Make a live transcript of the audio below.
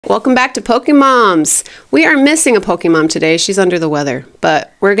Welcome back to Pokemoms. We are missing a Pokemon today. She's under the weather,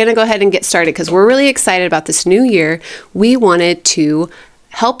 but we're going to go ahead and get started because we're really excited about this new year. We wanted to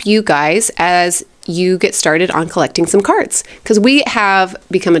help you guys as you get started on collecting some cards because we have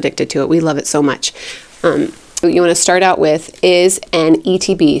become addicted to it. We love it so much. What you want to start out with is an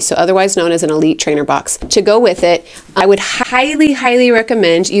ETB, so otherwise known as an Elite Trainer Box. To go with it, I would highly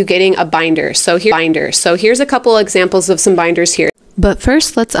recommend you getting a binder. So here's a couple examples of some binders here. But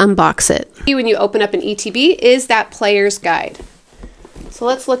first, let's unbox it. When you open up an ETB is that player's guide. So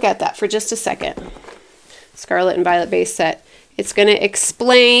let's look at that for just a second. Scarlet and Violet base set. It's going to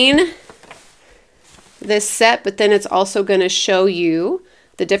explain this set, but then it's also going to show you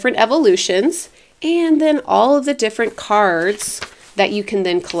the different evolutions and then all of the different cards that you can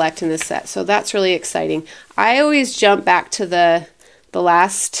then collect in this set. So that's really exciting. I always jump back to the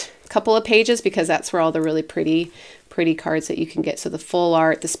last couple of pages because that's where all the really pretty cards that you can get. So the full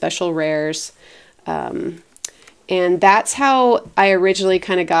art, the special rares, and that's how I originally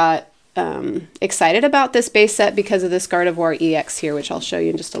kind of got excited about this base set because of this Gardevoir EX here, which I'll show you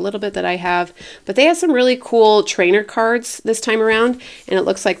in just a little bit that I have. But they have some really cool trainer cards this time around, and it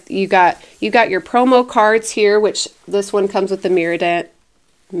looks like you got your promo cards here, which this one comes with the Miradon.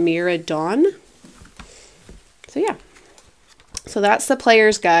 So yeah, so that's the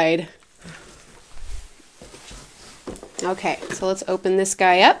player's guide. Okay, so let's open this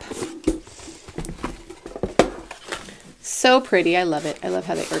guy up. So pretty, I love it. I love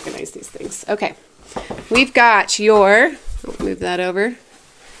how they organize these things. Okay, we've got your, I'll move that over.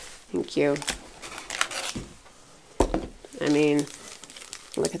 Thank you. I mean,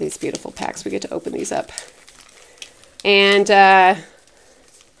 look at these beautiful packs. We get to open these up. And yeah,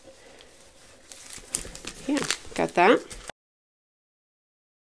 got that.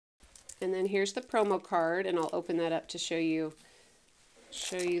 And then here's the promo card, and I'll open that up to show you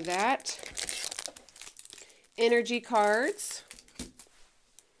that. Energy cards.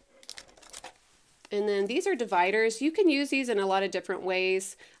 And then these are dividers. You can use these in a lot of different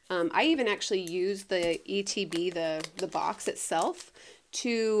ways. I even actually use the ETB, the box itself,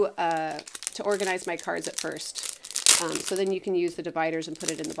 to organize my cards at first. So then you can use the dividers and put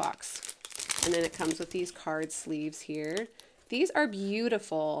it in the box. And then it comes with these card sleeves here. These are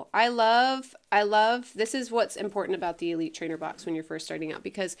beautiful. I love, this is what's important about the Elite Trainer Box when you're first starting out,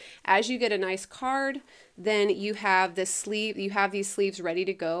 because as you get a nice card, then you have this sleeve, you have these sleeves ready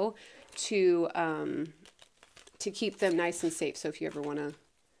to go to keep them nice and safe. So if you ever want to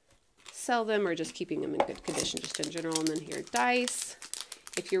sell them or just keeping them in good condition, just in general. And then here, dice.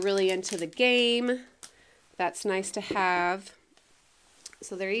 If you're really into the game, that's nice to have.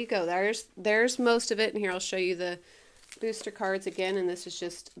 So there you go. There's most of it. And here I'll show you the booster cards again, and this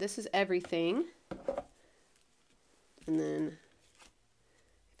is everything. And then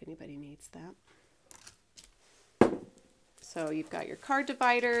if anybody needs that. So you've got your card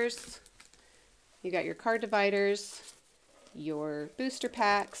dividers, your booster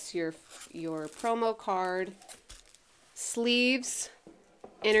packs, your promo card, sleeves,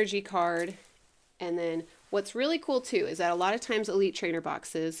 energy card, and then what's really cool too is that a lot of times Elite Trainer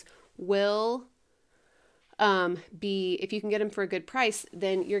boxes will if you can get them for a good price,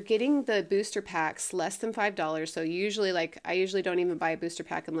 then you're getting the booster packs less than $5. So usually, I usually don't even buy a booster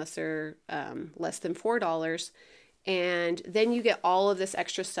pack unless they're less than $4. And then you get all of this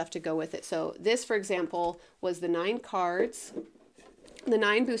extra stuff to go with it. So this, for example, was the 9 cards, the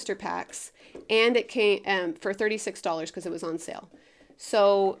 9 booster packs, and it came for $36 because it was on sale.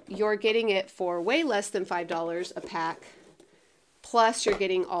 So you're getting it for way less than $5 a pack, plus you're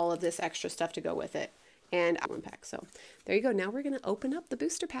getting all of this extra stuff to go with it. And one pack. So there you go. Now we're going to open up the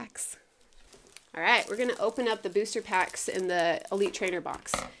booster packs. All right, we're going to open up the booster packs in the Elite Trainer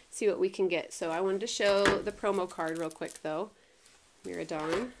box. See what we can get. So I wanted to show the promo card real quick though.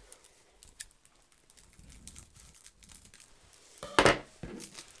 Miradon.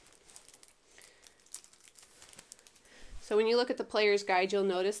 So when you look at the player's guide, you'll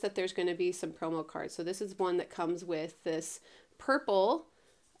notice that there's going to be some promo cards. So this is one that comes with this purple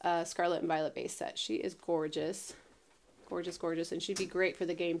Scarlet and Violet base set. She is gorgeous. Gorgeous, and she'd be great for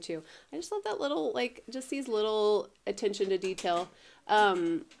the game too. I just love that little, just these little attention to detail.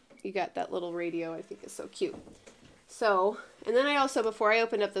 You got that little radio, I think is so cute. So, and then I also, before I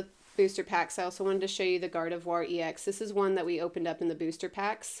opened up the booster packs, I also wanted to show you the Gardevoir EX. This is one that we opened up in the booster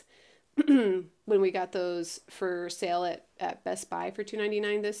packs when we got those for sale at Best Buy for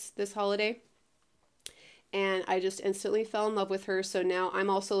 $2.99 this holiday. And I just instantly fell in love with her. So now I'm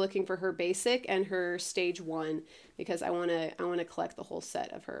also looking for her basic and her stage 1 because I want to collect the whole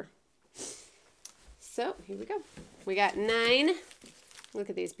set of her. So here we go. We got 9 Look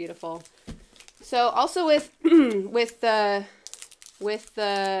at these beautiful. So also with with the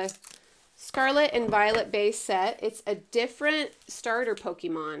Scarlet and Violet base set, it's a different starter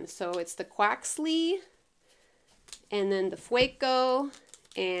Pokemon. So it's the Quaxly, and then the Fueco,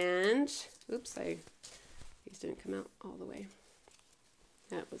 and oops, these didn't come out all the way.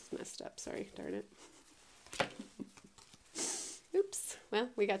 That was messed up. Sorry, darn it. Oops. Well,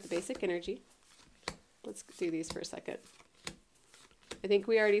 we got the basic energy. Let's do these for a second. I think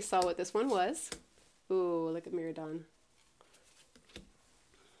we already saw what this one was. Ooh, look at Miradon.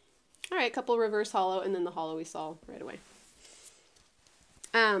 All right, a couple reverse holo, and then the holo we saw right away.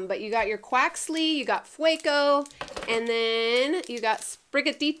 But you got your Quaxly, you got Fueco, and then you got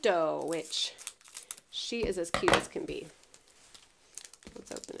Sprigatito, which she is as cute as can be.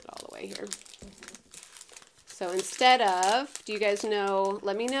 Let's open it all the way here. So instead of, do you guys know,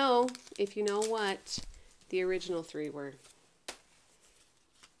 let me know if you know what the original three were.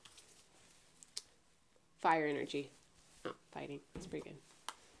 Fire energy. Oh, fighting. That's pretty good.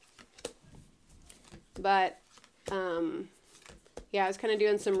 But, yeah, I was kind of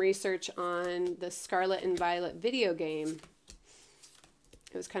doing some research on the Scarlet and Violet video game.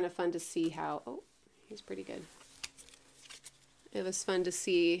 It was kind of fun to see how, oh, he's pretty good. It was fun to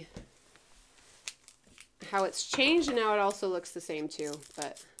see how it's changed, and now it also looks the same too,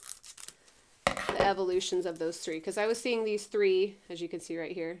 but the evolutions of those three, because I was seeing these three, as you can see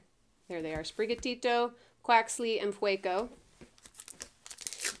right here. There they are, Sprigatito, Quaxly, and Fueco.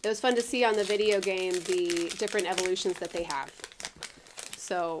 It was fun to see on the video game the different evolutions that they have.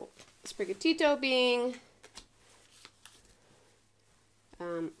 So Sprigatito being,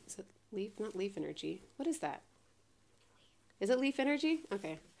 is it leaf? Not leaf energy. What is that? Is it leaf energy?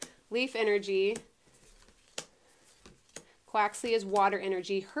 Okay. Leaf energy. Quaxly is water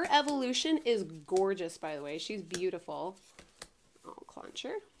energy. Her evolution is gorgeous, by the way. She's beautiful. Oh,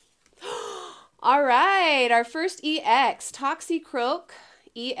 Clauncher. All right, our first EX, Toxicroak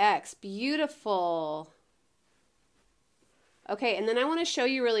EX. Beautiful. Okay, and then I want to show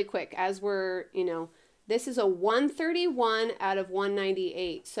you really quick as we're, this is a 131 out of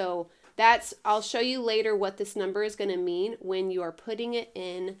 198. So that's, I'll show you later what this number is going to mean when you are putting it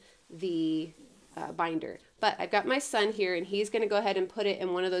in the binder. But I've got my son here, and he's going to go ahead and put it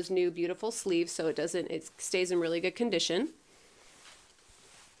in one of those new beautiful sleeves so it stays in really good condition.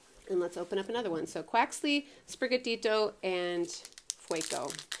 And let's open up another one. So Quaxly, Sprigatito, and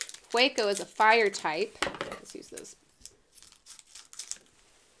Fueco. Fueco is a fire type. Let's use those.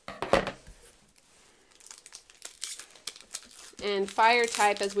 And fire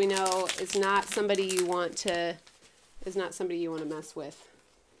type, as we know, is not somebody you want to mess with.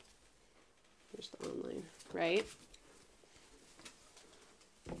 Here's the online, right?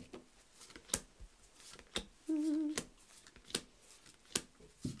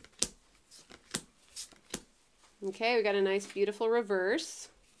 Okay, we got a nice, beautiful reverse.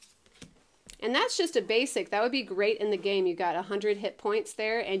 And that's just a basic. That would be great in the game. You got 100 hit points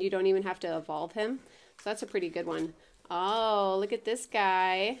there, and you don't even have to evolve him. So that's a pretty good one. Oh, look at this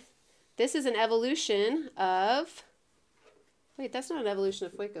guy. This is an evolution of... Wait, that's not an evolution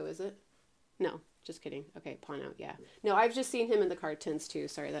of Fueco, is it? No, just kidding. Okay, pawn out, yeah. No, I've just seen him in the card tins too.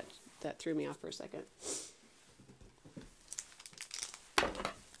 Sorry, that threw me off for a second.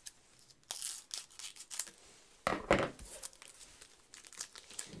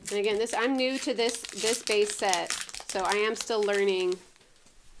 And again, I'm new to this base set, so I am still learning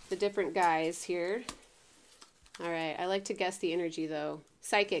the different guys here. All right, I like to guess the energy though.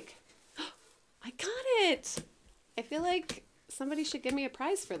 Psychic. I got it! I feel like somebody should give me a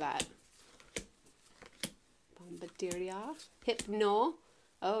prize for that. Bombardier. Hypno.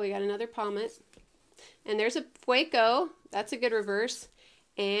 Oh, we got another Palmet. And there's a Fueco. That's a good reverse.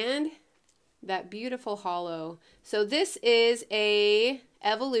 And that beautiful holo. So this is a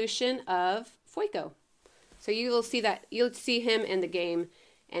evolution of Fueco. So you will see that, you'll see him in the game,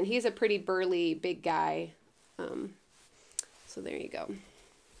 and he's a pretty burly big guy. So there you go.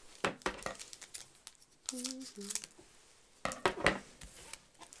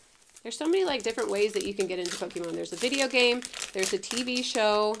 There's so many different ways that you can get into Pokemon. There's a video game, there's a TV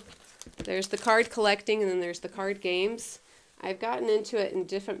show, there's the card collecting, and then there's the card games. I've gotten into it in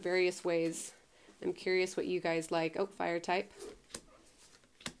different various ways. I'm curious what you guys like. Oh, fire type.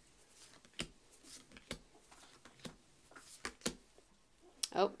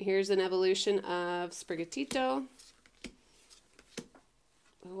 Oh, here's an evolution of Sprigatito.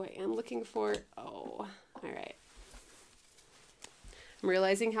 Oh, I am looking for... Oh, all right. I'm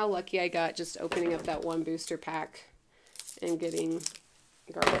realizing how lucky I got just opening up that one booster pack and getting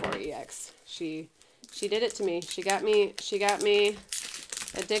Gardevoir EX. She did it to me. She got me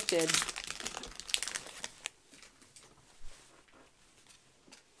addicted.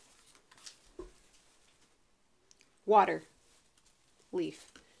 Water. Leaf.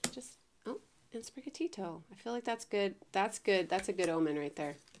 Just, oh, and Sprigatito. I feel like that's good. That's good. That's a good omen right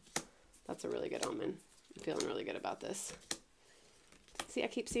there. That's a really good omen. I'm feeling really good about this. See, I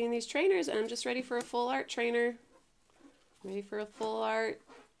keep seeing these trainers, and I'm just ready for a full art trainer. Ready for a full art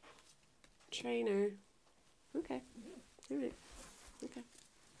trainer. Okay. All right. Okay.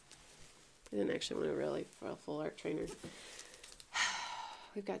 I didn't actually want to really for a full art trainer.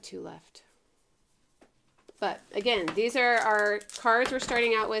 We've got 2 left. But again, these are our cards we're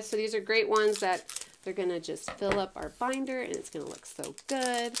starting out with. So these are great ones that they're going to just fill up our binder, and it's going to look so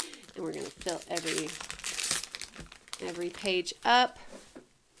good. And we're going to fill every page up.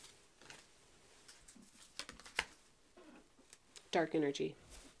 Dark energy.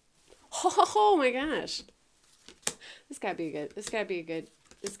 Oh my gosh. This gotta be good. This gotta be good.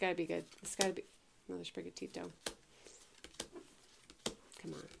 This gotta be good. This gotta be another Sprigatito.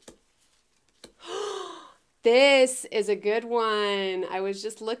 Come on. This is a good one. I was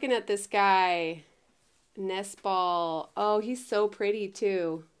just looking at this guy. Nest ball. Oh, he's so pretty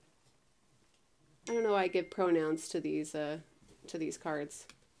too. I don't know why I give pronouns to these cards.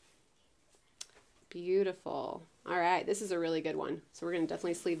 Beautiful. All right, this is a really good one. So we're going to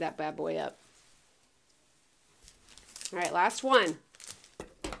definitely sleeve that bad boy up. All right, last one.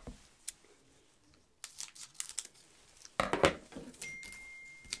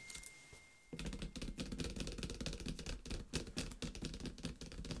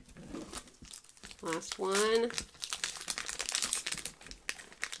 Last one.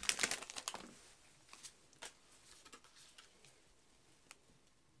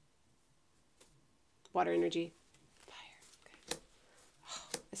 Water energy. Fire. Okay. Oh,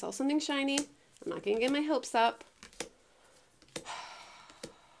 I saw something shiny. I'm not going to get my hopes up.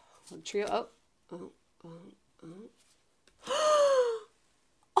 Trio. Oh. Oh. Oh. Oh.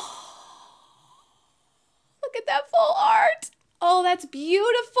 Oh. Look at that full art. Oh, that's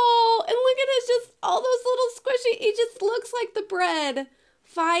beautiful. And look at it. Just all those little squishy. It just looks like the bread.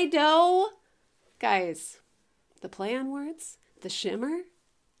 Fido. Guys, the play on words, the shimmer.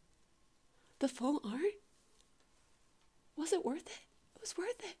 The full art? Was it worth it? It was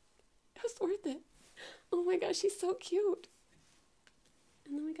worth it. It was worth it. Oh my gosh, he's so cute.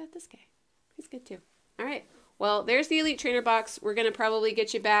 And then we got this guy. He's good too. All right. Well, there's the Elite Trainer box. We're going to probably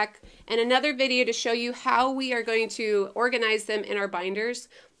get you back in another video to show you how we are going to organize them in our binders.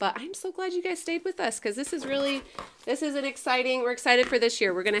 But I'm so glad you guys stayed with us because this is an exciting, we're excited for this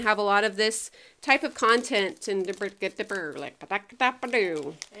year. We're going to have a lot of this type of content and get the like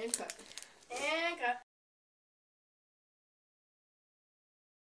and cut.